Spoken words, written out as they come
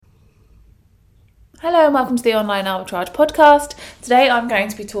Hello and welcome to the Online Arbitrage podcast. Today I'm going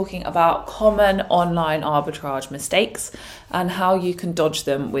to be talking about common online arbitrage mistakes and how you can dodge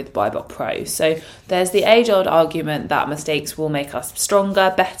them with BuyBotPro. So there's the age-old argument that mistakes will make us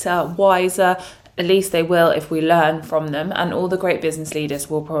stronger, better, wiser. At least they will if we learn from them, and all the great business leaders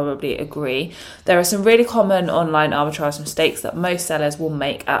will probably agree. There are some really common online arbitrage mistakes that most sellers will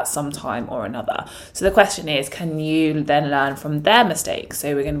make at some time or another. So the question is, can you then learn from their mistakes?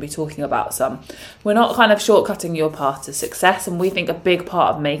 So we're going to be talking about some. We're not kind of shortcutting your path to success, and we think a big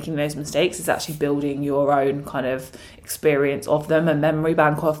part of making those mistakes is actually building your own kind of experience of them, a memory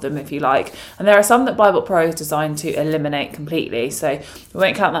bank of them, if you like. And there are some that BuyBotPro is designed to eliminate completely, so we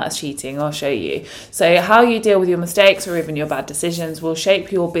won't count that as cheating. I'll show you. So how you deal with your mistakes or even your bad decisions will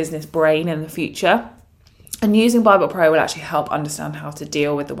shape your business brain in the future. And using BuyBotPro will actually help understand how to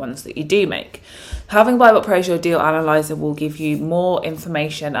deal with the ones that you do make. Having BuyBotPro as your deal analyzer will give you more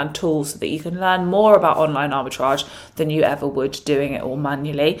information and tools so that you can learn more about online arbitrage than you ever would doing it all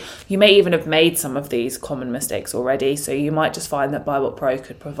manually. You may even have made some of these common mistakes already, so you might just find that BuyBotPro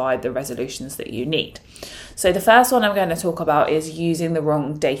could provide the resolutions that you need. So the first one I'm going to talk about is using the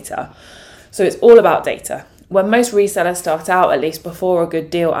wrong data. So it's all about data. When most resellers start out, at least before a good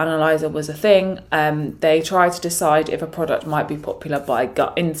deal analyzer was a thing, they try to decide if a product might be popular by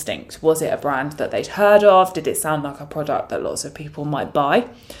gut instinct. Was it a brand that they'd heard of? Did it sound like a product that lots of people might buy?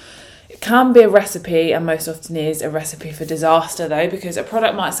 It can be a recipe, and most often is a recipe for disaster though, because a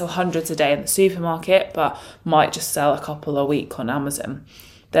product might sell hundreds a day in the supermarket, but might just sell a couple a week on Amazon.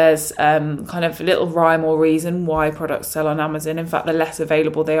 There's kind of little rhyme or reason why products sell on Amazon. In fact, the less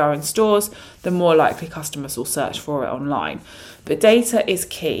available they are in stores, the more likely customers will search for it online. But data is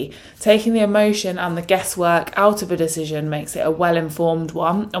key. Taking the emotion and the guesswork out of a decision makes it a well-informed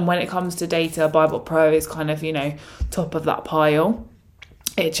one. And when it comes to data, BuyBotPro is kind of, top of that pile.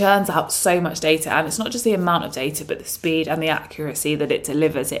 It churns out so much data, and it's not just the amount of data, but the speed and the accuracy that it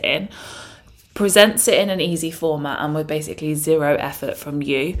delivers it in. Presents it in an easy format and with basically zero effort from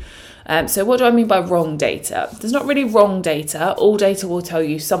you. So what do I mean by wrong data? There's not really wrong data. All data will tell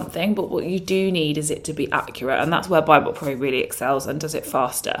you something, but what you do need is it to be accurate, and that's where BuyBotPro really excels and does it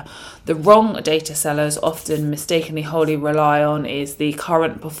faster. The wrong data sellers often mistakenly wholly rely on is the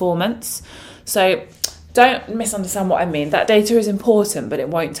current performance. So don't misunderstand what I mean. That data is important, but it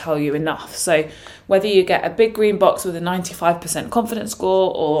won't tell you enough. So whether you get a big green box with a 95% confidence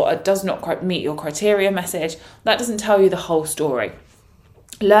score or a does not quite meet your criteria message, that doesn't tell you the whole story.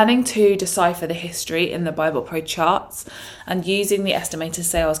 Learning to decipher the history in the BuyBotPro charts and using the estimated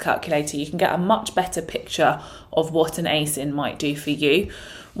sales calculator, you can get a much better picture of what an ASIN might do for you.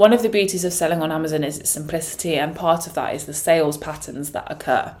 One of the beauties of selling on Amazon is its simplicity, and part of that is the sales patterns that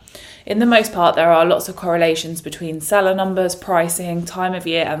occur. In the most part, there are lots of correlations between seller numbers, pricing, time of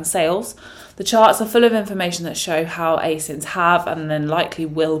year, and sales. The charts are full of information that show how ASINs have and then likely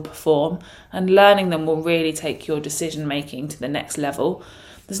will perform, and learning them will really take your decision making to the next level.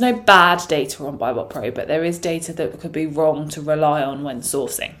 There's no bad data on BuyBotPro, but there is data that could be wrong to rely on when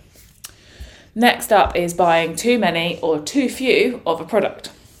sourcing. Next up is buying too many or too few of a product.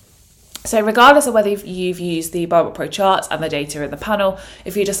 So regardless of whether you've used the BuyBotPro charts and the data in the panel,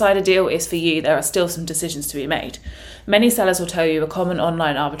 if you decide a deal is for you, there are still some decisions to be made. Many sellers will tell you a common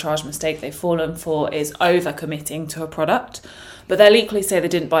online arbitrage mistake they've fallen for is overcommitting to a product, but they'll equally say they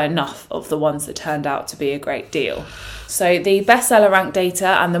didn't buy enough of the ones that turned out to be a great deal. So the bestseller rank data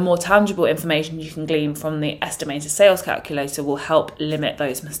and the more tangible information you can glean from the estimated sales calculator will help limit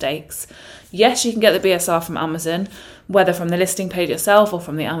those mistakes. Yes, you can get the BSR from Amazon, whether from the listing page itself or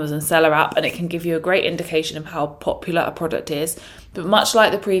from the Amazon seller app, and it can give you a great indication of how popular a product is. But much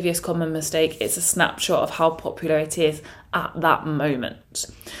like the previous common mistake, it's a snapshot of how popular it is at that moment.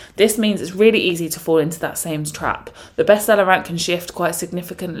 This means it's really easy to fall into that same trap. The bestseller rank can shift quite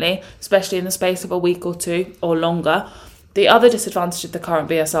significantly, especially in the space of a week or two or longer. The other disadvantage of the current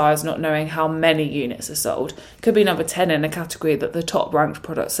BSR is not knowing how many units are sold. It could be number 10 in a category that the top ranked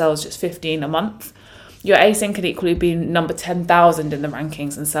product sells just 15 a month. Your ASIN could equally be number 10,000 in the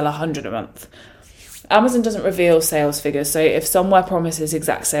rankings and sell 100 a month. Amazon doesn't reveal sales figures, so if somewhere promises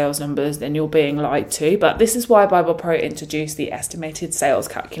exact sales numbers, then you're being lied to. But this is why BuyBotPro introduced the estimated sales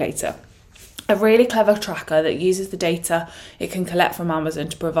calculator, a really clever tracker that uses the data it can collect from Amazon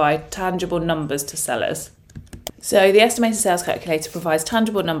to provide tangible numbers to sellers. So the estimated sales calculator provides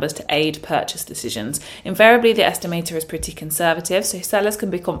tangible numbers to aid purchase decisions. Invariably, the estimator is pretty conservative, so sellers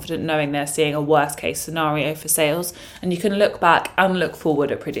can be confident knowing they're seeing a worst case scenario for sales, and you can look back and look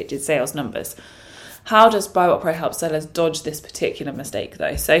forward at predicted sales numbers. How does BuyBotPro help sellers dodge this particular mistake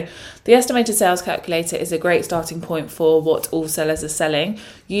though? So the estimated sales calculator is a great starting point for what all sellers are selling.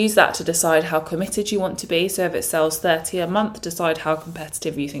 Use that to decide how committed you want to be. So if it sells 30 a month, decide how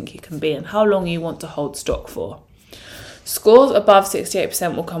competitive you think you can be and how long you want to hold stock for. Scores above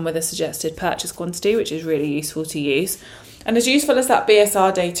 68% will come with a suggested purchase quantity, which is really useful to use. And as useful as that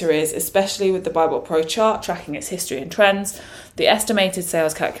BSR data is, especially with the BuyBotPro chart tracking its history and trends, the estimated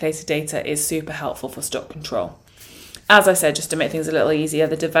sales calculator data is super helpful for stock control. As I said, just to make things a little easier,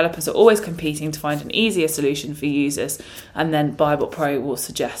 the developers are always competing to find an easier solution for users, and then BuyBotPro will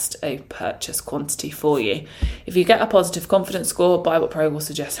suggest a purchase quantity for you. If you get a positive confidence score, BuyBotPro will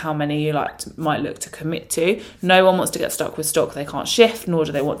suggest how many you might look to commit to. No one wants to get stuck with stock they can't shift, nor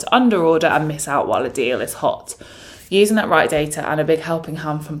do they want to underorder and miss out while a deal is hot. Using that right data and a big helping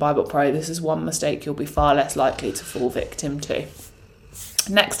hand from BuyBotPro, this is one mistake you'll be far less likely to fall victim to.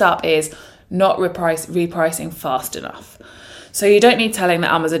 Next up is not repricing fast enough. So you don't need telling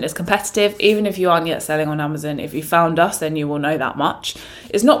that Amazon is competitive, even if you aren't yet selling on Amazon. If you found us, then you will know that much.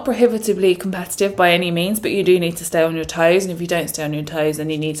 It's not prohibitively competitive by any means, but you do need to stay on your toes. And if you don't stay on your toes, then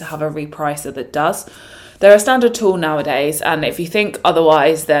you need to have a repricer that does. They're a standard tool nowadays. And if you think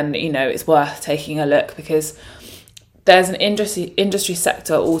otherwise, then, it's worth taking a look, because there's an industry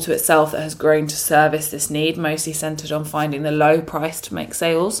sector all to itself that has grown to service this need, mostly centred on finding the low price to make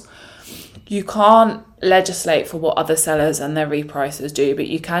sales. You can't legislate for what other sellers and their repricers do, but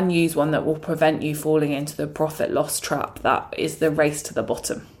you can use one that will prevent you falling into the profit loss trap that is the race to the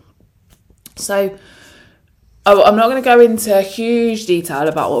bottom. So I'm not going to go into huge detail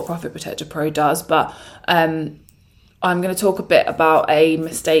about what Profit Protector Pro does, but I'm going to talk a bit about a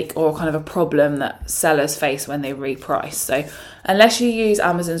mistake or kind of a problem that sellers face when they reprice. So unless you use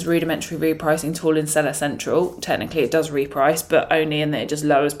Amazon's rudimentary repricing tool in Seller Central, technically it does reprice, but only in that it just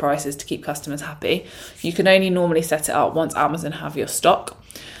lowers prices to keep customers happy. You can only normally set it up once Amazon have your stock.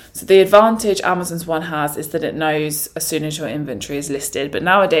 So the advantage Amazon's one has is that it knows as soon as your inventory is listed, but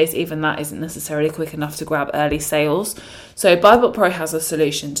nowadays even that isn't necessarily quick enough to grab early sales. So BuyBotPro has a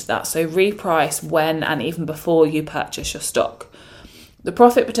solution to that. So reprice when and even before you purchase your stock. The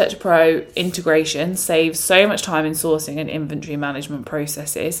Profit Protector Pro integration saves so much time in sourcing and inventory management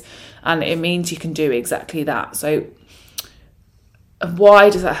processes, and it means you can do exactly that. So why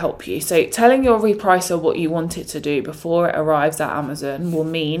does that help you? So telling your repricer what you want it to do before it arrives at Amazon will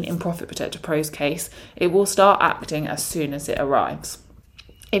mean, in Profit Protector Pro's case, it will start acting as soon as it arrives.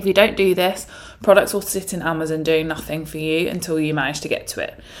 If you don't do this, products will sit in Amazon doing nothing for you until you manage to get to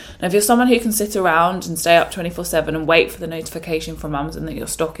it. Now, if you're someone who can sit around and stay up 24/7 and wait for the notification from Amazon that your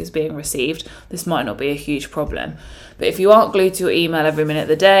stock is being received, this might not be a huge problem. But if you aren't glued to your email every minute of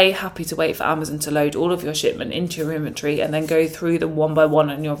the day, happy to wait for Amazon to load all of your shipment into your inventory and then go through them one by one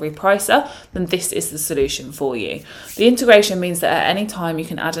on your repricer, then this is the solution for you. The integration means that at any time you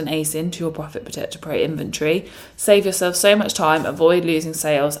can add an ASIN to your Profit Protector Pro inventory, save yourself so much time, avoid losing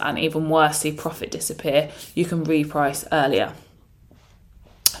sales, and even worse, see profit disappear. You can reprice earlier.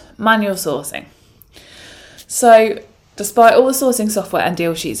 Manual sourcing. So despite all the sourcing software and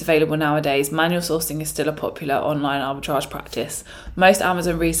deal sheets available nowadays, manual sourcing is still a popular online arbitrage practice. Most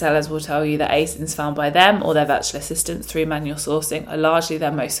Amazon resellers will tell you that ASINs found by them or their virtual assistants through manual sourcing are largely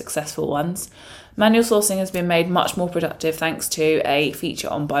their most successful ones. Manual sourcing has been made much more productive thanks to a feature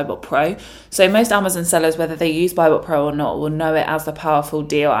on BuyBotPro. So most Amazon sellers, whether they use BuyBotPro or not, will know it as the powerful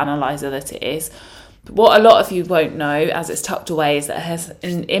deal analyzer that it is. But what a lot of you won't know, as it's tucked away, is that it has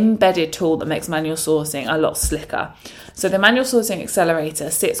an embedded tool that makes manual sourcing a lot slicker. So the manual sourcing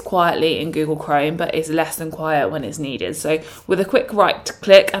accelerator sits quietly in Google Chrome, but is less than quiet when it's needed. So with a quick right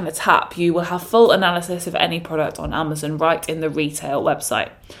click and a tap, you will have full analysis of any product on Amazon right in the retail website.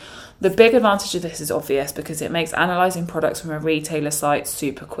 The big advantage of this is obvious because it makes analysing products from a retailer site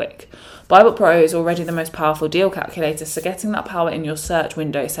super quick. BuyBotPro is already the most powerful deal calculator, so getting that power in your search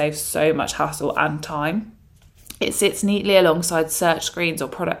window saves so much hassle and time. It sits neatly alongside search screens or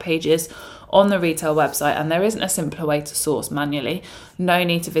product pages on the retail website, and there isn't a simpler way to source manually. No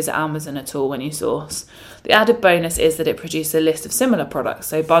need to visit Amazon at all when you source. The added bonus is that it produces a list of similar products,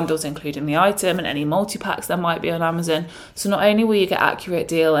 so bundles including the item and any multi-packs that might be on Amazon. So not only will you get accurate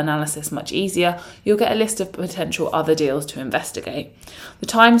deal analysis much easier, you'll get a list of potential other deals to investigate. The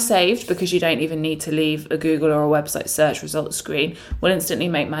time saved, because you don't even need to leave a Google or a website search results screen, will instantly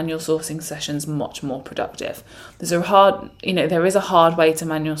make manual sourcing sessions much more productive. There is a hard way to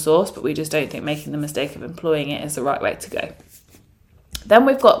manual source, but we just don't think making the mistake of employing it is the right way to go. Then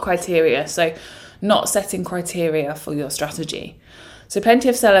we've got criteria, so not setting criteria for your strategy. So plenty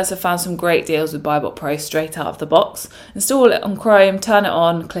of sellers have found some great deals with BuyBotPro straight out of the box. Install it on Chrome, turn it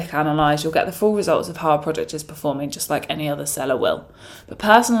on, click Analyze. You'll get the full results of how a product is performing just like any other seller will. But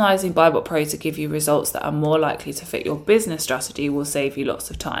personalising BuyBotPro to give you results that are more likely to fit your business strategy will save you lots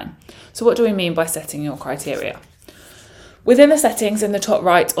of time. So what do we mean by setting your criteria? Within the settings in the top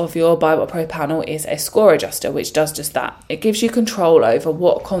right of your BuyBotPro panel is a score adjuster, which does just that. It gives you control over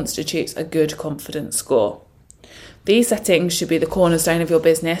what constitutes a good confidence score. These settings should be the cornerstone of your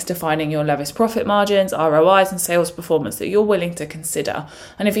business, defining your lowest profit margins, ROIs and sales performance that you're willing to consider.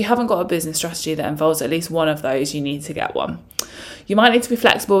 And if you haven't got a business strategy that involves at least one of those, you need to get one. You might need to be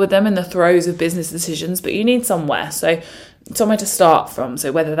flexible with them in the throes of business decisions, but you need somewhere to start from.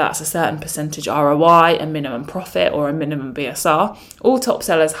 So whether that's a certain percentage ROI, a minimum profit or a minimum BSR, all top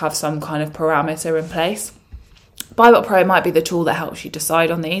sellers have some kind of parameter in place. BuyBotPro might be the tool that helps you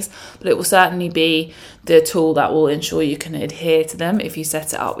decide on these, but it will certainly be the tool that will ensure you can adhere to them if you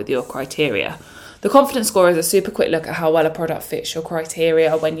set it up with your criteria. The confidence score is a super quick look at how well a product fits your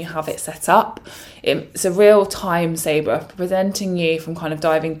criteria when you have it set up. It's a real time saver, preventing you from kind of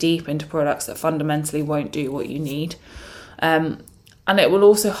diving deep into products that fundamentally won't do what you need. And it will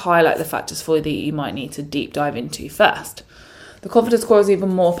also highlight the factors for you that you might need to deep dive into first. The confidence score is even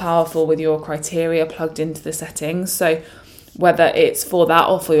more powerful with your criteria plugged into the settings. So whether it's for that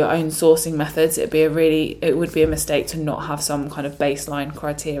or for your own sourcing methods, it would be a mistake to not have some kind of baseline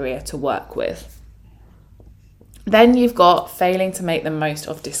criteria to work with. Then you've got failing to make the most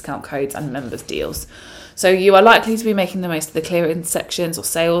of discount codes and members deals. So you are likely to be making the most of the clearance sections or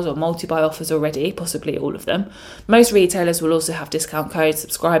sales or multi-buy offers already, possibly all of them. Most retailers will also have discount codes,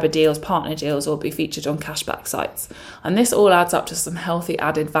 subscriber deals, partner deals, or be featured on cashback sites. And this all adds up to some healthy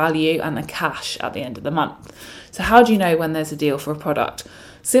added value and the cash at the end of the month. So how do you know when there's a deal for a product?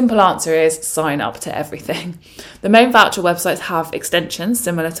 Simple answer is sign up to everything. The main voucher websites have extensions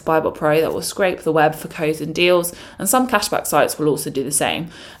similar to BuyBotPro that will scrape the web for codes and deals, and some cashback sites will also do the same.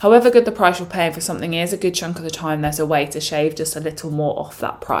 However good the price you're paying for something is, a good chunk of the time there's a way to shave just a little more off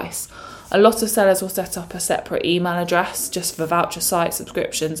that price. A lot of sellers will set up a separate email address just for voucher sites,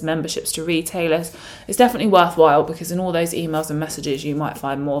 subscriptions, memberships to retailers. It's definitely worthwhile because in all those emails and messages you might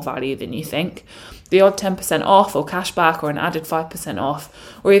find more value than you think. The odd 10% off or cashback or an added 5%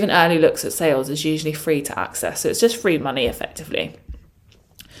 off or even early looks at sales is usually free to access. So it's just free money effectively.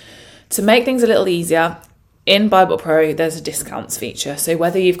 To make things a little easier, in BuyBotPro, there's a discounts feature. So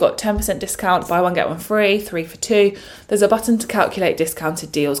whether you've got 10% discount, buy one, get one free, 3 for 2, there's a button to calculate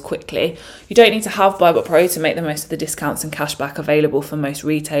discounted deals quickly. You don't need to have BuyBotPro to make the most of the discounts and cashback available for most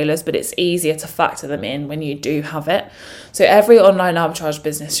retailers, but it's easier to factor them in when you do have it. So every online arbitrage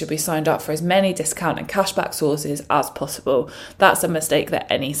business should be signed up for as many discount and cashback sources as possible. That's a mistake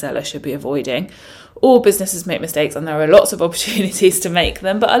that any seller should be avoiding. All businesses make mistakes and there are lots of opportunities to make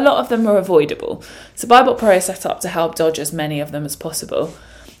them, but a lot of them are avoidable. So BuyBotPro is set up to help dodge as many of them as possible.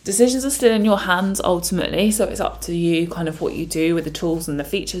 Decisions are still in your hands ultimately, so it's up to you kind of what you do with the tools and the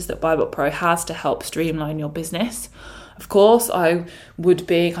features that BuyBotPro has to help streamline your business. Of course, I would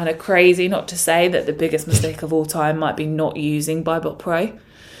be kind of crazy not to say that the biggest mistake of all time might be not using BuyBotPro.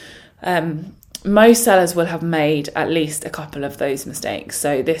 Most sellers will have made at least a couple of those mistakes,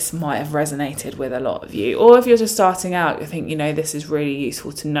 so this might have resonated with a lot of you. Or if you're just starting out, you think, this is really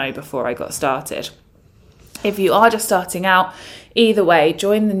useful to know before I got started. If you are just starting out, either way,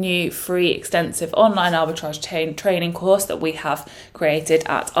 join the new free extensive online arbitrage training course that we have created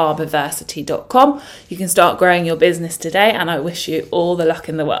at arbiversity.com. You can start growing your business today, and I wish you all the luck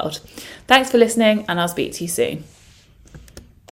in the world. Thanks for listening, and I'll speak to you soon.